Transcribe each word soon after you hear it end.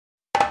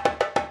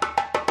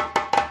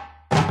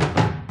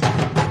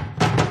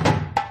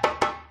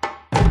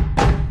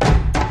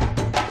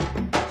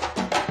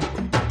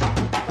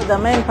The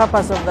main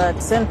purpose of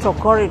that central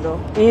corridor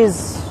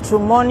is to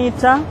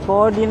monitor,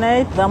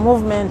 coordinate the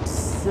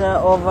movements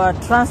of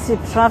transit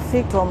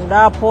traffic from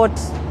Dar Port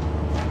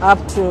up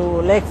to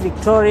Lake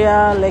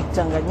Victoria, Lake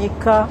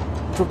Tanganyika,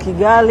 to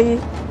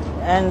Kigali,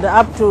 and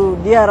up to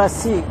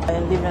DRC,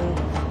 and even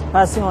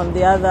passing on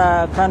the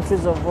other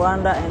countries of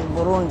Rwanda and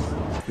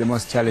Burundi. The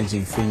most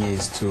challenging thing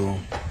is to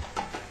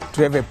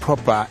have a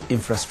proper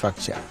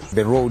infrastructure.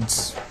 The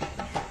roads,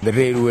 the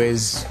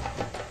railways,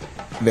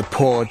 the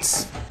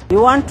ports. We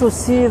want to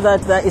see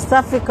that the East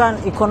African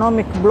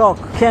Economic Bloc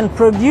can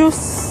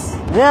produce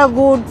their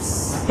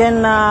goods,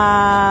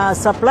 can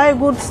supply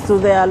goods to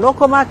their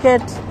local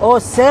market or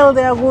sell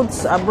their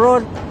goods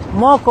abroad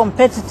more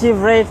competitive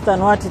rate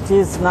than what it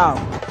is now.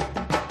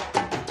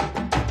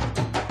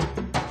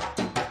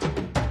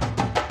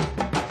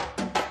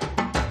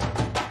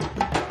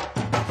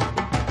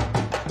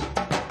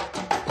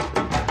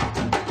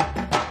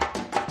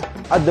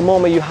 At the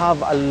moment, you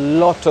have a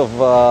lot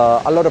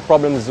of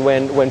problems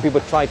when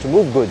people try to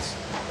move goods.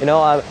 You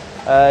know,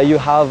 you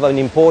have an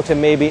importer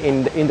maybe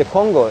in the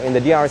Congo, in the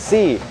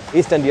DRC,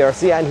 Eastern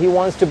DRC, and he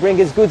wants to bring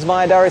his goods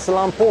via Dar es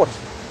Salaam port.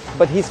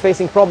 But he's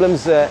facing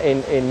problems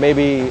in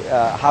maybe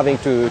having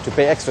to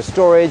pay extra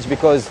storage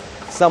because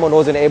someone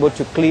wasn't able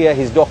to clear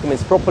his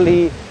documents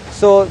properly.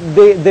 So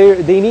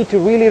they need to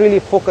really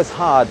focus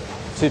hard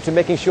to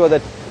making sure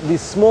that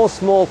these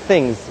small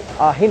things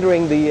are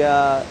hindering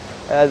the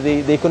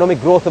economic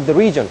growth of the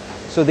region.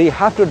 So they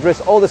have to address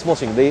all the small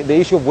things, the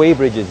issue of way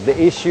bridges, the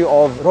issue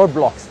of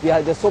roadblocks.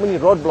 There's so many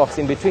roadblocks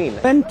in between.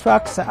 When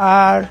trucks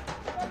are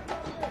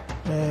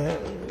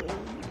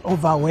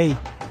overweight,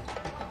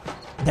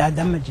 that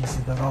damages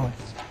the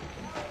roads.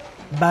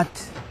 But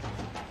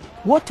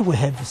what we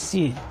have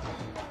seen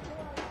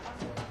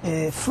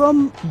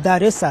from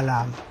Dar es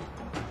Salaam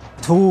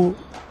to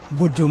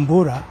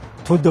Bujumbura,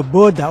 to the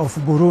border of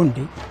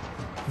Burundi,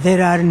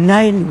 there are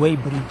 9-way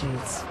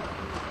bridges.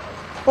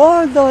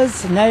 All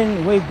those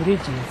 9-way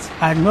bridges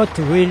are not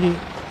really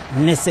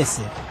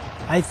necessary.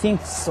 I think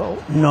so,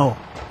 no,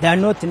 they are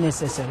not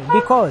necessary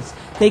because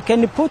they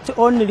can put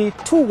only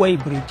 2-way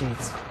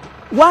bridges.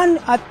 One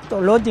at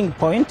the loading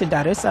point,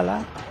 Dar es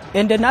Salaam,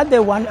 and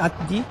another one at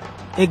the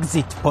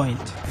exit point.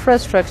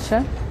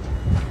 Infrastructure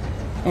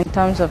in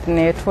terms of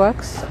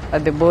networks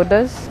at the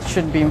borders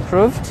should be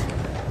improved.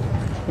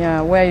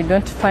 Yeah, where you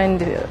don't find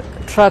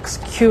trucks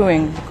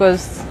queuing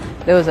because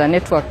there was a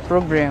network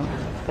problem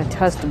that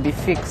has to be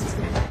fixed.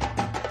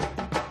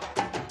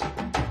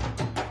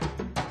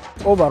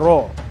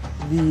 Overall,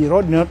 the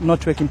road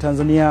network in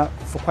Tanzania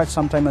for quite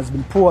some time has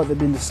been poor. There's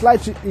been a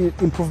slight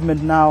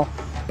improvement now,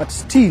 but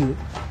still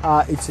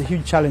it's a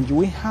huge challenge.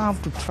 We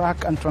have to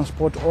track and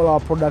transport all our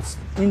products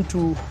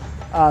into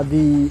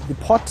the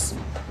ports,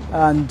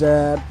 and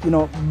you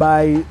know,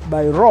 by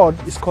road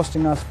it's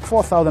costing us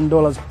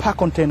 $4,000 per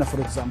container,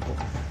 for example,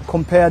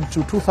 compared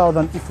to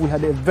 $2,000 if we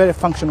had a very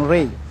functional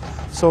rail.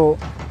 So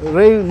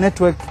rail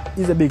network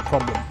is a big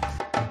problem.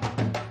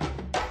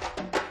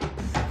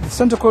 The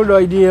Central Corridor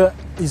idea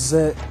is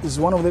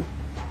one of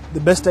the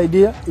best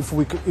idea. If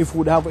we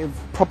would have a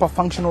proper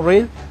functional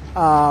rail,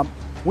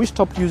 we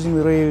stopped using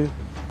the rail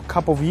a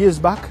couple of years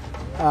back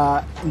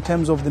in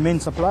terms of the main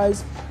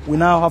supplies. We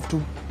now have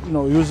to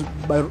use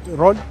by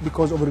road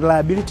because of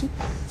reliability.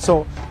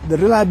 So the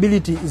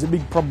reliability is a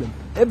big problem.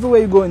 Everywhere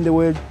you go in the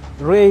world,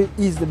 rail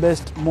is the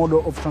best mode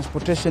of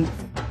transportation.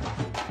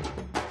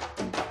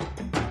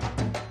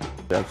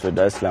 Actually,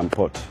 Dar es Salaam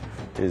port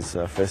is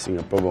facing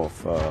a problem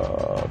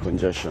of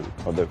congestion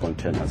of the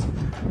containers.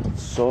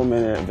 So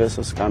many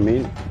vessels come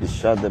in, they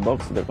shut the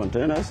box, the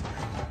containers,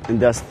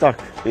 and they're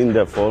stuck in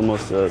there for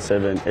almost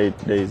 7,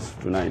 8 days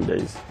to 9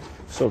 days.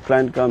 So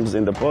client comes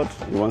in the port,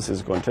 he wants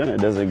his container,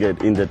 doesn't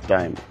get in the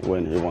time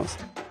when he wants.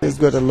 It's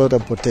got a lot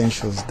of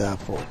potentials, the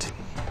port.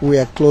 We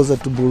are closer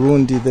to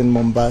Burundi than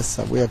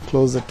Mombasa. We are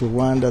closer to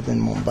Rwanda than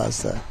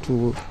Mombasa,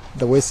 to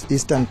the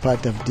eastern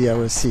part of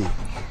DRC,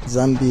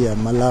 Zambia,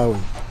 Malawi.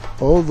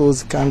 All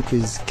those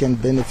countries can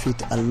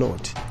benefit a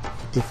lot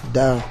if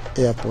Dar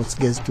Airport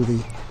gets to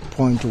the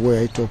point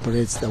where it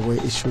operates the way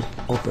it should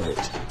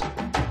operate.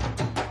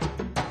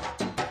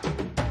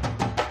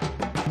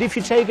 If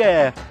you take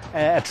a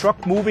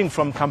truck moving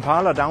from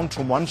Kampala down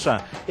to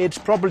Mwanza, it's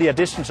probably a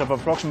distance of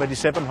approximately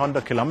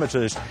 700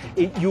 kilometers.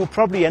 You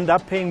probably end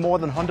up paying more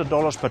than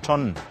 $100 per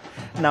ton.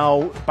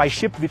 Now, by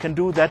ship, we can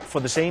do that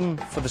for the same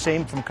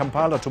from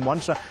Kampala to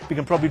Mwanza. We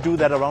can probably do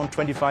that around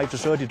 $25 to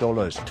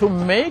 $30. To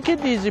make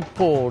this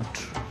port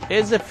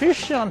as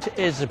efficient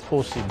as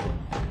possible,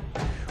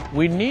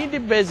 we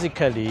need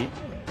basically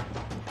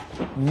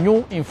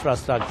new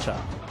infrastructure.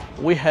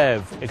 We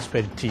have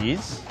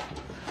expertise,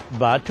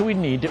 but we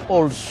need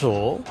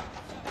also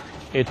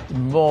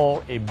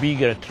a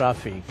bigger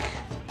traffic.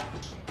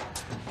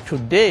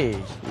 Today,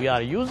 we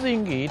are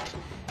using it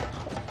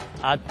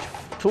at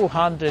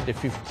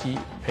 250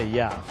 per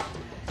year.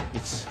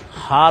 It's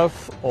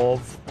half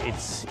of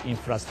its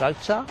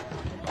infrastructure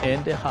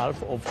and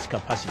half of its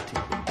capacity.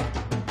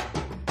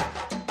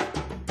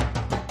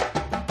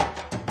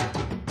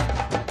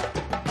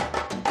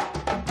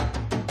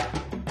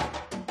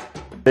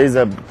 There is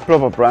a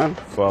proper plan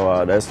for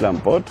our Dar es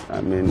Salaam port.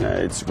 I mean,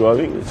 it's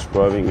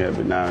growing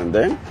every now and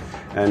then.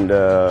 And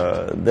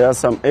there are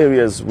some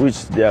areas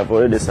which they have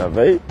already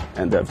surveyed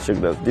and they have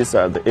checked that these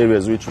are the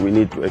areas which we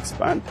need to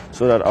expand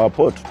so that our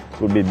port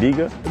could be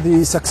bigger.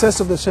 The success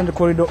of the Central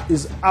Corridor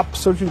is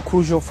absolutely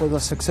crucial for the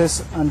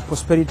success and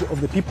prosperity of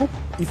the people.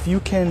 If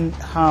you can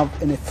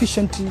have an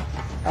efficient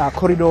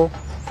corridor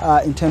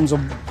in terms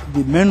of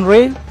the main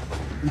rail,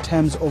 in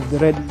terms of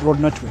the road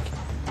network,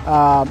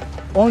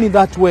 only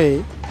that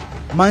way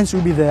mines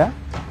will be there,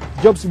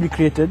 jobs will be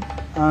created,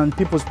 and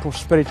people's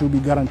prosperity will be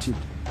guaranteed.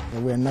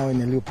 We are now in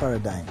a new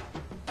paradigm,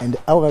 and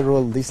our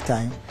role this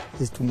time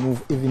is to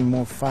move even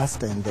more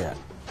faster in there,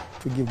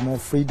 to give more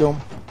freedom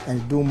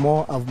and do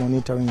more of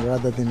monitoring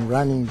rather than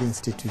running the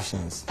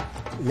institutions.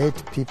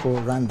 Let people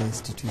run the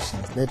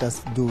institutions. Let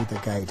us do the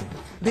guiding.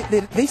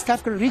 The East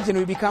African region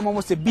will become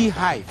almost a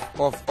beehive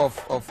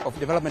of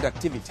development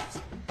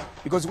activities,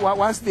 because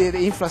once the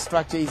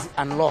infrastructure is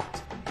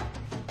unlocked,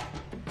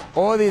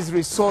 all these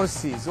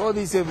resources, all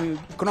these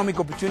economic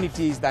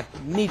opportunities that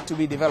need to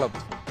be developed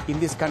in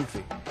this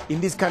country, in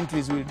these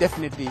countries will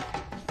definitely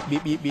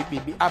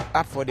be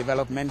up for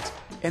development,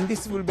 and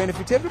this will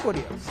benefit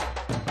everybody else.